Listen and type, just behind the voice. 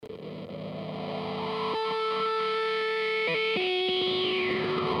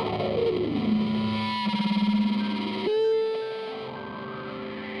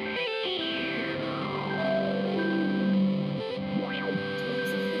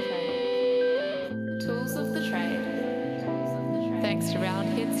next to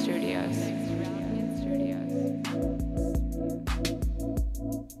Roundhead Studios.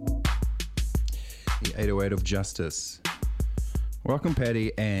 The 808 of Justice. Welcome,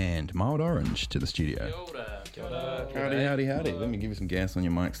 Paddy and Mild Orange, to the studio. Kia ora. Howdy. Let me give you some gas on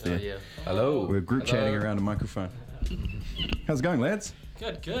your mics there. Yeah. Hello. We're group chatting around a microphone. How's it going, lads?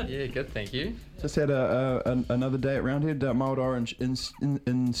 Good. Yeah, good, thank you. Just had another day at Roundhead. Mild Orange in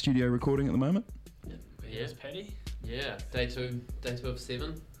studio recording at the moment. Yes, Paddy. Yeah, day two of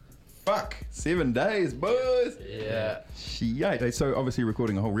 7. Fuck! 7 days, boys! Yeah. Shit. So obviously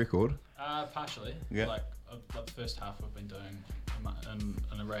recording a whole record. Partially. Yeah. Like the first half we've been doing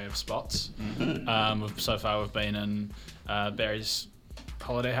an array of spots. So far we've been in Barry's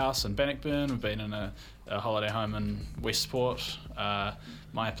holiday house in Bannockburn. We've been in a holiday home in Westport,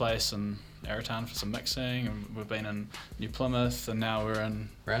 my place in Arrowtown for some mixing, and we've been in New Plymouth, and now we're in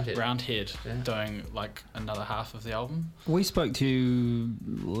Roundhead doing like another half of the album. We spoke to you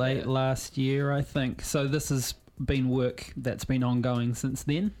late last year, I think. So this has been work that's been ongoing since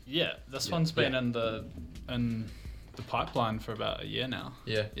then. Yeah, this one's been in the pipeline for about a year now.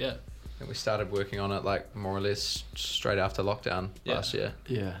 Yeah. And we started working on it like more or less straight after lockdown last year.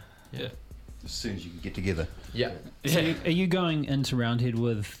 Yeah. As soon as you can get together. Yeah. So are you going into Roundhead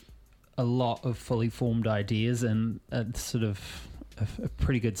with a lot of fully formed ideas and a sort of a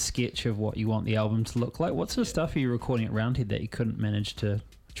pretty good sketch of what you want the album to look like? What sort of stuff are you recording at Roundhead that you couldn't manage to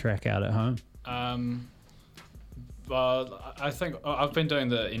track out at home? Well, I think I've been doing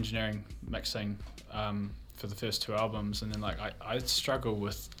the engineering mixing for the first 2 albums, and then like I struggle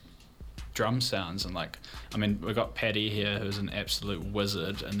with drum sounds, and like we've got Paddy here who's an absolute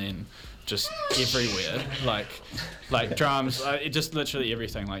wizard, and then just everywhere like drums, it just literally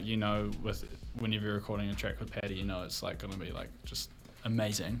everything, like with whenever you're recording a track with Paddy, it's like gonna be like just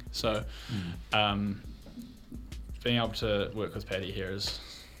amazing. So being able to work with Paddy here is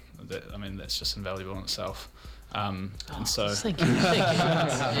that's just invaluable in itself. And so Thank you.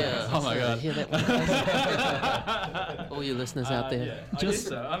 Yeah. Oh my God. Hear that one? All you listeners out there. Yeah, I guess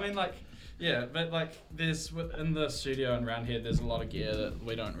so. But like there's in the studio and Roundhead, there's a lot of gear that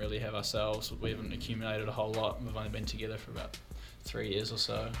we don't really have ourselves. We haven't accumulated a whole lot. We've only been together for about 3 years or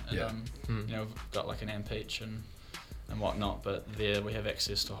so, and we've got like an amp each and whatnot. But there we have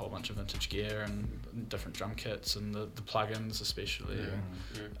access to a whole bunch of vintage gear and different drum kits and the plugins especially.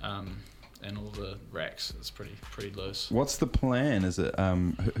 And all the racks. It's pretty loose. What's the plan? Is it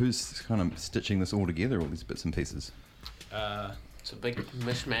who's kind of stitching this all together, all these bits and pieces? It's a big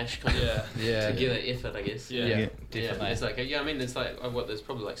mishmash kind of together effort, I guess. Yeah, definitely. It's like there's like there's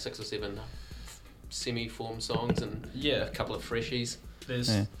probably like 6 or 7 semi-formed songs and a couple of freshies. There's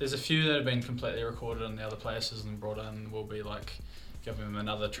a few that have been completely recorded in the other places and brought in. We'll be like giving them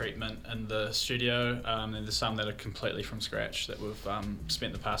another treatment in the studio, and there's some that are completely from scratch that we've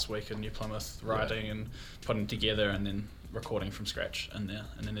spent the past week in New Plymouth writing and putting together and then recording from scratch in there.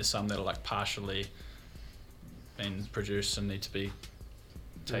 And then there's some that are like partially been produced and need to be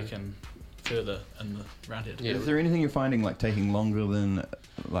taken further in the Roundhead. Yeah. Is there anything you're finding like taking longer than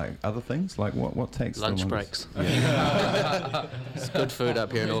like other things? Like what takes Lunch the breaks. Yeah. It's good food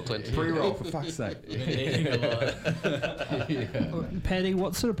up here in Auckland. Pre-roll, for fuck's sake. Been eating a lot. Paddy,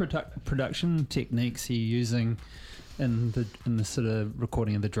 what sort of production techniques are you using in the sort of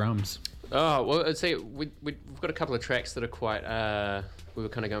recording of the drums? Oh, well, I'd say we've got a couple of tracks that are quite, we were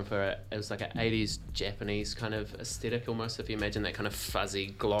kind of going for, it was like an 80s Japanese kind of aesthetic almost, if you imagine that kind of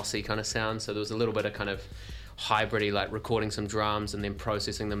fuzzy, glossy kind of sound. So there was a little bit of kind of hybridy, like recording some drums and then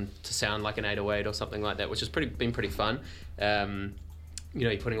processing them to sound like an 808 or something like that, which has been pretty fun.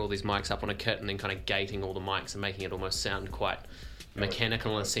 You're putting all these mics up on a kit and then kind of gating all the mics and making it almost sound quite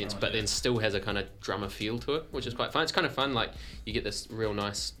mechanical in a sense, but then still has a kind of drummer feel to it, which is quite fun. It's kind of fun, like you get this real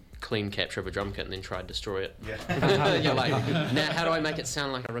nice clean capture of a drum kit and then try to destroy it. Yeah. You're like, now how do I make it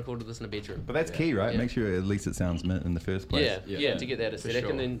sound like I recorded this in a bedroom? But that's key, right? Yeah. Make sure at least it sounds mint in the first place. Yeah, to get that aesthetic.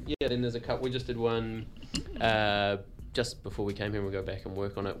 sure. And then then there's a couple. We just did one just before we came here. We'll go back and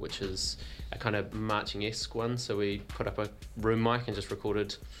work on it, which is a kind of marching-esque one. So we put up a room mic and just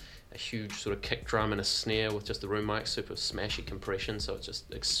recorded a huge sort of kick drum and a snare with just the room mic, super smashy compression, so it's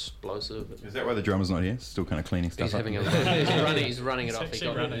just explosive. Is that why the drummer's not here? Still kind of cleaning stuff He's up? having he's running it off.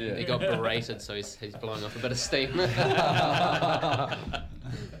 He got berated, so he's blowing off a bit of steam.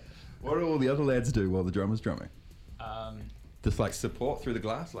 What do all the other lads do while the drummer's drumming? Just like support through the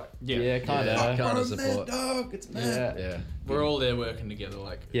glass, like kind of support. Dog, it's mad. Yeah. We're all there working together,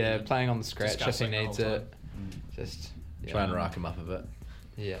 like Playing on the scratch if he discussing the needs whole it. Just Try and rock him up a bit.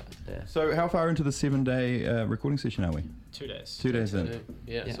 Yeah. So how far into the 7-day recording session are we? 2 days. 2 days in.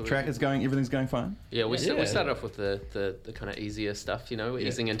 Yeah. So Track is going. Everything's going fine. we Yeah. started off with the kind of easier stuff, we're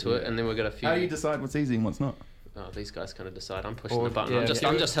easing into it, and then we've got a few. How do you decide what's easy and what's not? Oh, these guys kind of decide. I'm pushing Or- the button. yeah,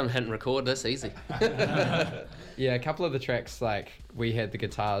 I'm just hitting record. That's easy. Yeah, a couple of the tracks, like, we had the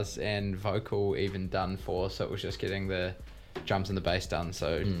guitars and vocal even done for, so it was just getting the drums and the bass done.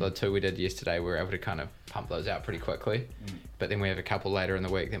 So the 2 we did yesterday, we were able to kind of pump those out pretty quickly. But then we have a couple later in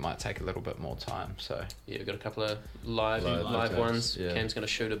the week that might take a little bit more time. So Yeah, we've got a couple of live takes, ones. yeah. Cam's going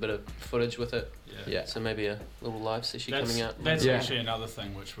to shoot a bit of footage with it. yeah, So maybe a little live session coming out. That's Yeah. actually another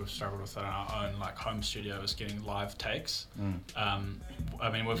thing which we've struggled with in our own like home studio is getting live takes. I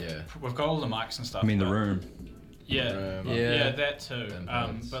mean, we've got all the mics and stuff. I mean, the but- room. Yeah, Yeah. that too. And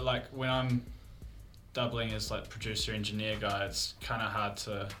pads. But like when I'm doubling as like producer engineer guy, it's kind of hard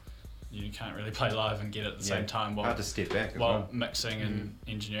to. You can't really play live and get it at the same time while Hard to step back as while well. mixing and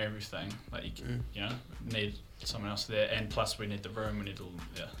engineer everything. Like you need someone else there, and plus we need the room. We need all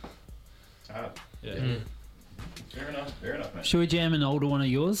yeah. Fair enough, mate. Should we jam an older one of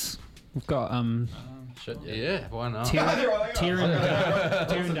yours? We've got yeah, why not? Tirandara.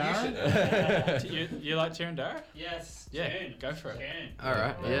 You like Tirandara? Yes. Yeah, go for it. All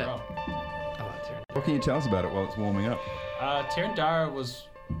right, yeah. Roll. I like Tyrann. What can you tell us about it while it's warming up? Tirandara was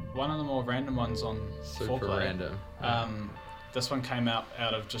one of the more random ones on Super Foreplay. random. This one came out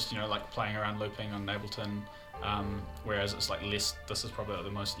of just like playing around looping on Ableton, whereas it's like less. This is probably like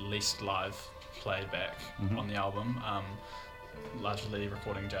the most least live played back on the album. Largely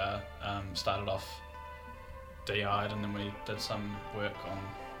recording jar. Started off DI'd, and then we did some work on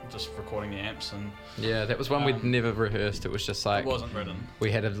just recording the amps, and Yeah, that was one we'd never rehearsed. It was just like it wasn't written.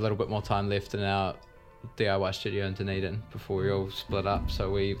 we had a little bit more time left in our DIY studio in Dunedin before we all split up, so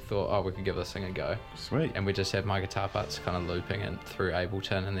we thought, we could give this thing a go. Sweet. And we just had my guitar parts kind of looping it through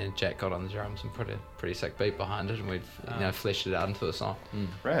Ableton, and then Jack got on the drums and put a pretty sick beat behind it, and we've fleshed it out into a song.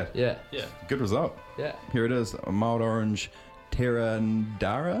 Rad. Yeah, Yeah, Good result. yeah. Here it is. A mild orange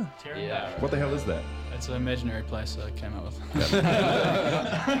Tirandara. Tirandara. Yeah. What the hell is that? It's an imaginary place I came up with.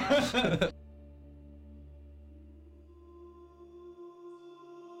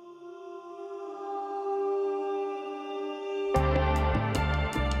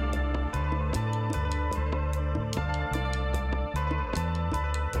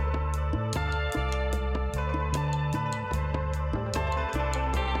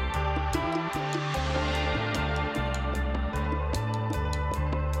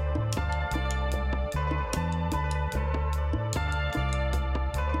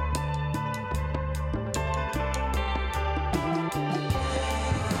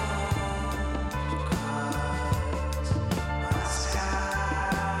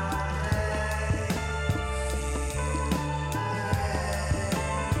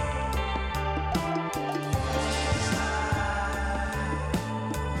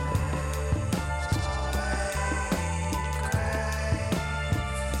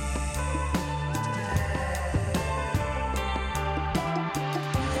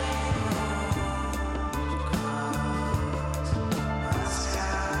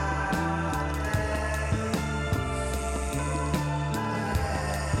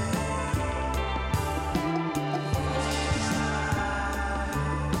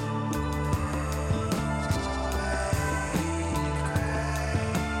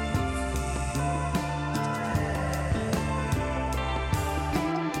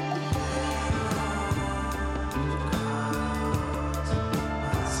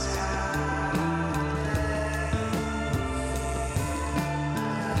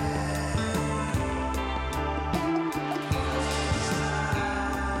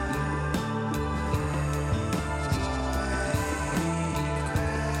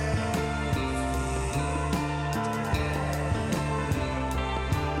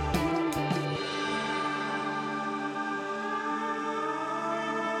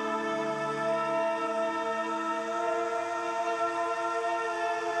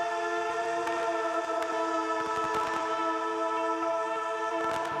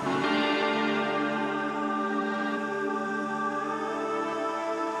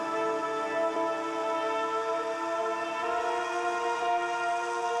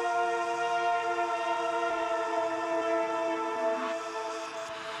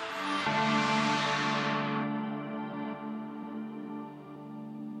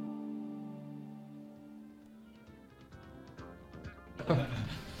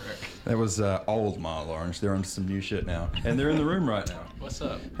 That was old Mild Orange. They're on some new shit now. And they're in the room right now. What's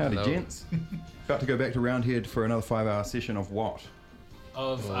up? Howdy, Hello. gents. About to go back to Roundhead for another 5-hour session of what?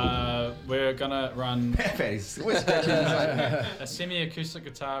 We're gonna run Fatties. We're scratching his head. a semi-acoustic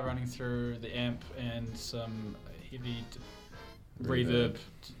guitar running through the amp and some heavy reverb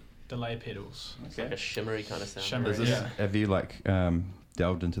delay pedals. It's like a shimmery kind of sound. Shimmery. Have you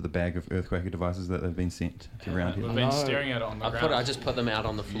delved into the bag of Earthquaker devices that have been sent to Roundhead? We've been staring at it on the ground. I just put them out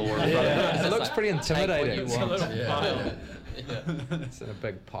on the floor. It looks pretty intimidating. It's a little pile. It's in a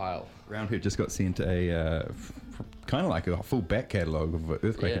big pile. Roundhead just got sent a kind of like a full back catalogue of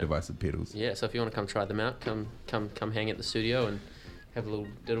Earthquaker devices pedals. Yeah, so if you want to come try them out, come hang at the studio and have a little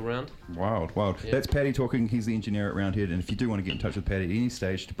diddle round. Wild. Yeah. That's Paddy talking. He's the engineer at Roundhead, and if you do want to get in touch with Paddy at any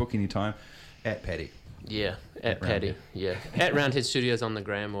stage to book any time, at Paddy. Yeah, at Paddy. Yeah, at Roundhead Studios on the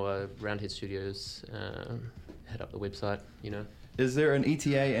gram or Roundhead Studios. Head up the website. Is there an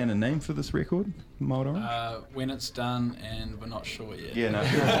ETA and a name for this record, Maldon? When it's done, and we're not sure yet. Yeah, no.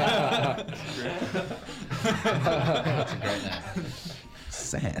 That's a great name.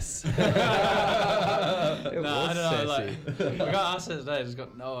 Sass. I don't know. We got asked today. Just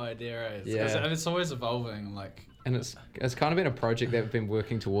got no idea. It's always evolving. And it's kind of been a project that we've been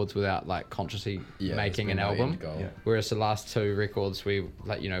working towards without consciously making an album. Whereas the last 2 records, we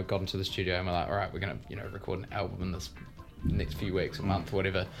got into the studio and we're like, all right, we're gonna record an album in this next few weeks, a month,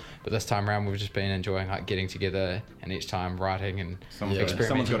 whatever. But this time around, we've just been enjoying getting together and each time writing and experimenting.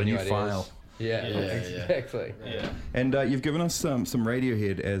 Someone's got a new ideas. file. Yeah, exactly. Yeah. And you've given us some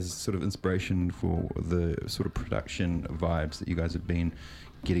Radiohead as sort of inspiration for the sort of production vibes that you guys have been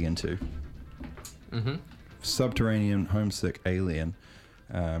getting into. Mm-hmm. Subterranean, Homesick, Alien.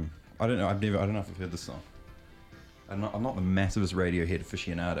 I don't know. I don't know if I've heard this song. I'm not the massivest Radiohead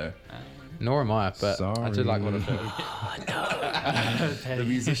aficionado. Nor am I, but I do like what I do. The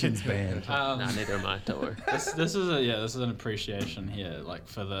musicians band. Neither am I. Don't worry. This is an appreciation here,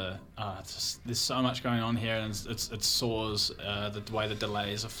 for the. There's so much going on here, and it soars. The way the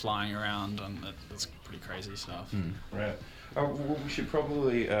delays are flying around, and it's pretty crazy stuff. Right. We should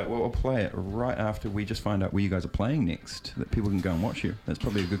probably we'll play it right after we just find out where you guys are playing next, that people can go and watch you. That's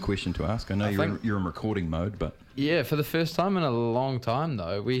probably a good question to ask. I know you're in recording mode, but yeah, for the first time in a long time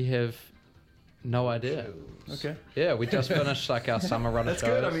though, we have no idea. Okay. Yeah, we just finished our summer run of that's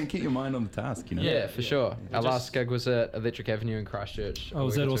shows. good. I mean, keep your mind on the task, Yeah, for sure. Our last gig was at Electric Avenue in Christchurch. Oh,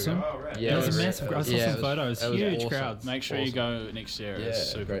 was that awesome? Oh, right. Yeah, It was a massive crowd. I saw some photos. it was Huge awesome. crowds. Make sure you go next year.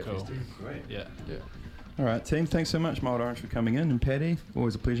 It's super great cool. festival. Great. Yeah. All right, team. Thanks so much, Mild Orange, for coming in, and Paddy,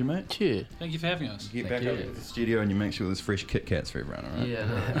 always a pleasure, mate. Cheers. Thank you for having us. Get back up to the studio and you make sure there's fresh Kit Kats for everyone. All right. Yeah.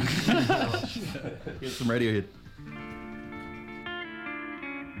 Get some Radiohead.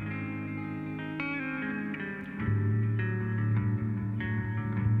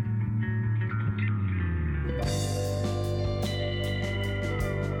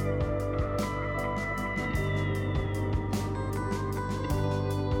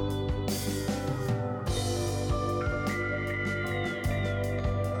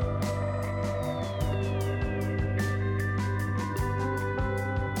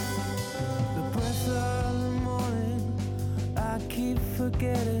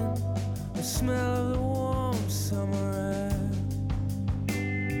 Forgetting the smell of the warm summer air.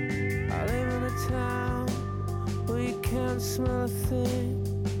 I live in a town where you can't smell a thing.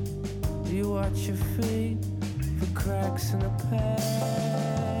 You watch your feet for cracks in the pavement.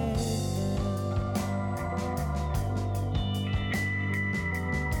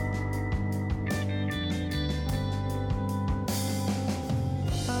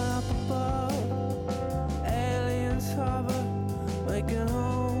 Up above, aliens hover, making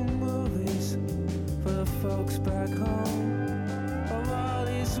home movies for the folks back home. Of all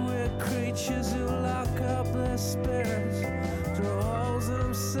these weird creatures who lock up their spirits, draw holes in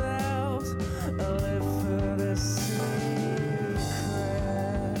themselves, and live for their secrets.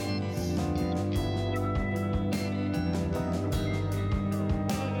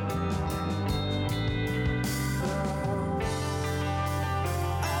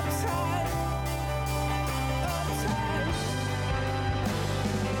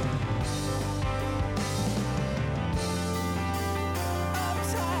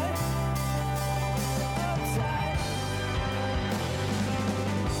 Uptight, uptight. Uptight, uptight.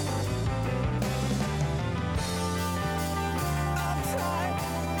 Uptight,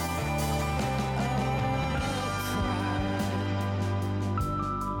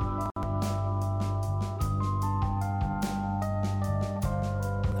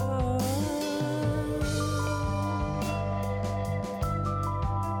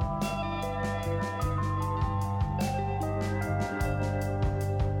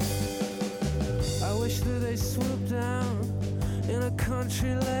 I wish that they swoop down in a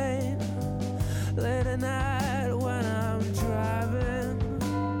country lane late at night when I'm driving.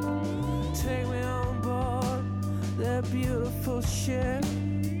 Take me on board their beautiful ship.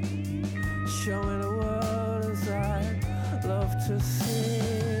 Show me the world as I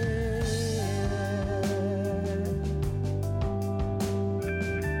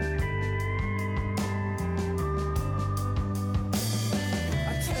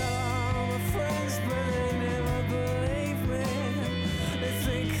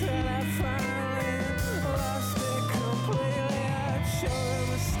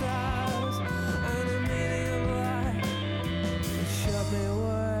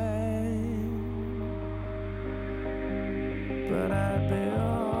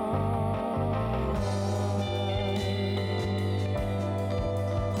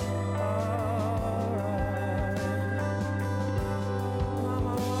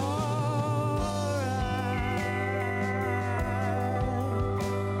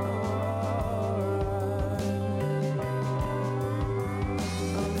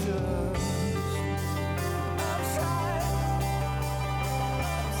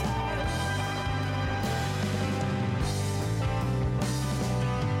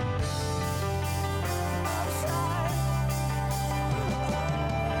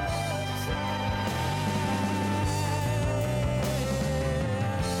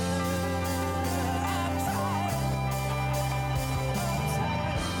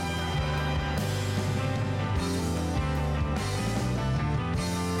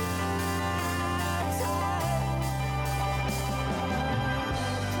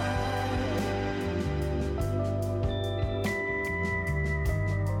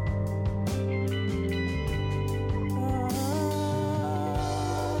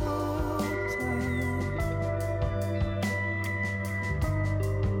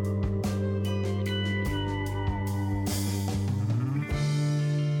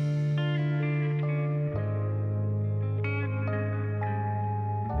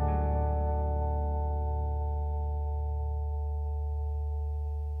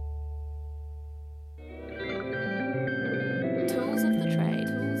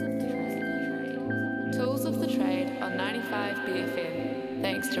 95 BFM,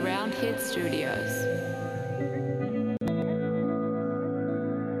 thanks to Roundhead Studios.